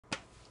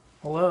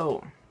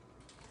Hello.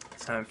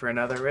 It's time for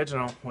another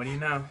original. What do you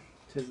know?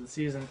 'Tis the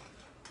season.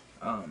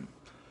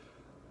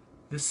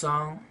 This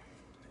song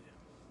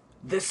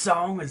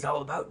is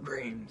all about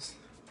dreams.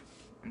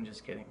 I'm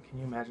just kidding. Can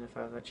you imagine if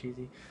I was that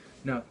cheesy?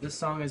 No, this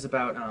song is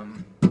about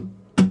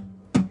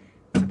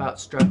it's about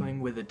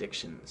struggling with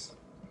addictions.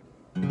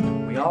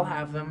 We all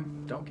have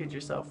them. Don't kid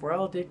yourself. We're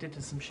all addicted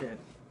to some shit.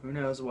 Who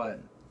knows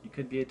what? You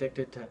could be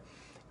addicted to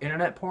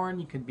internet porn.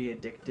 You could be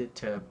addicted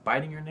to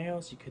biting your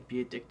nails. You could be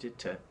addicted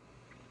to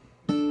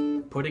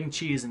putting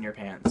cheese in your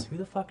pants. Who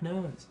the fuck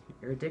knows?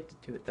 You're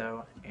addicted to it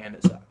though, and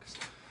it sucks.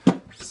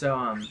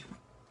 So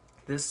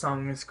this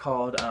song is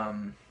called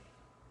I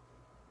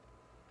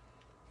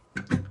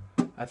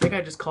think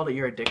I just called it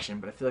Your Addiction,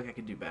 but I feel like I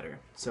could do better.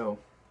 So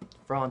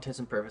for all intents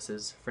and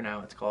purposes, for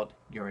now it's called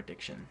Your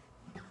Addiction.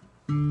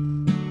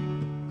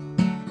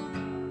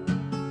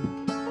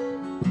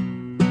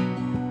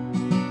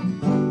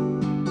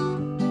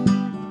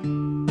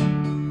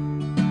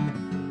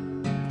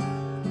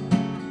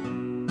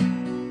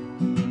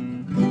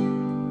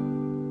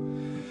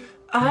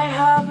 I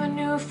have a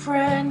new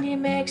friend, he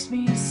makes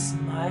me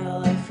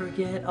smile. I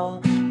forget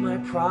all my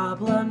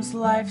problems,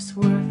 life's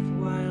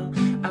worthwhile.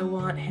 I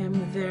want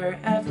him there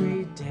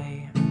every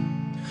day.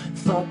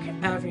 Fuck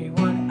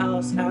everyone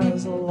else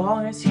as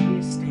long as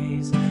he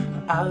stays.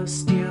 I'll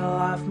steal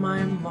off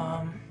my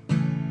mom,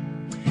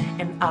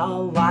 and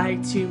I'll lie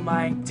to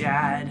my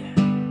dad.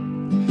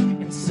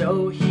 And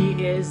so he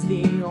is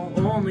the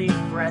only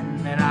friend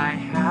that I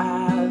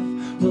have.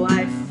 Well,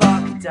 I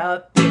fucked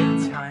up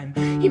big time.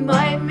 He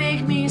might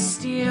make me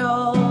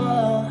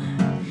steal,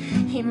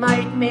 he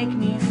might make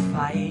me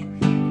fight,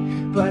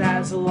 but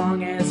as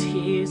long as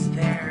he's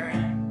there,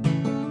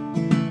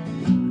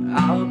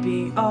 I'll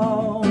be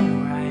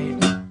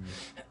alright.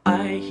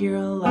 I hear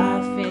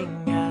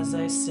laughing as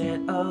I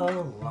sit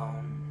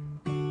alone.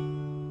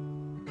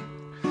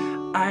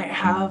 I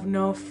have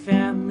no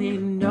family,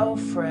 no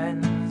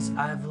friends,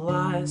 I've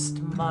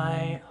lost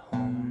my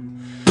home.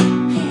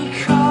 He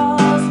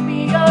calls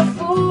me a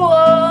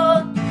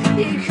fool,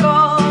 he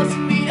calls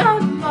me a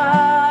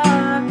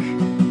mock.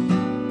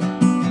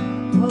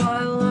 Well,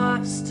 I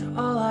lost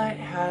all I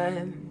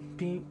had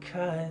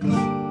because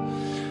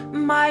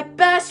my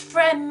best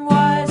friend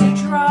was a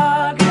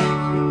drug.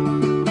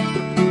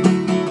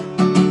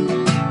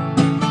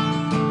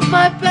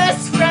 My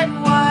best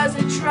friend was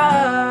a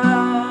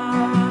drug.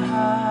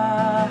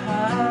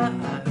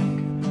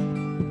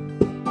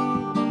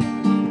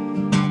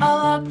 I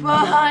look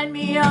behind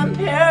me, I'm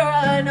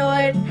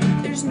paranoid.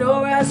 There's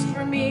no rest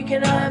for me,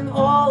 and I'm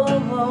all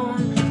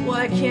alone.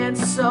 Why can't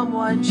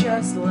someone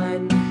just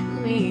lend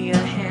me a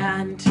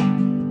hand?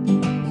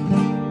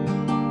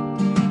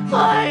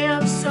 I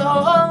am so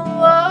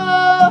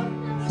alone,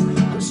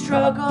 I'm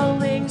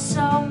struggling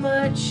so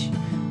much.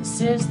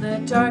 This is the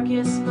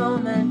darkest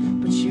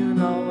moment, but you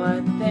know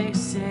what they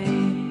say,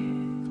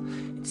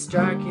 it's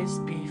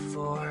darkest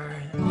before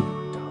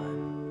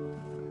dawn.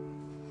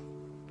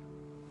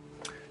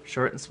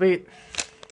 Short and sweet.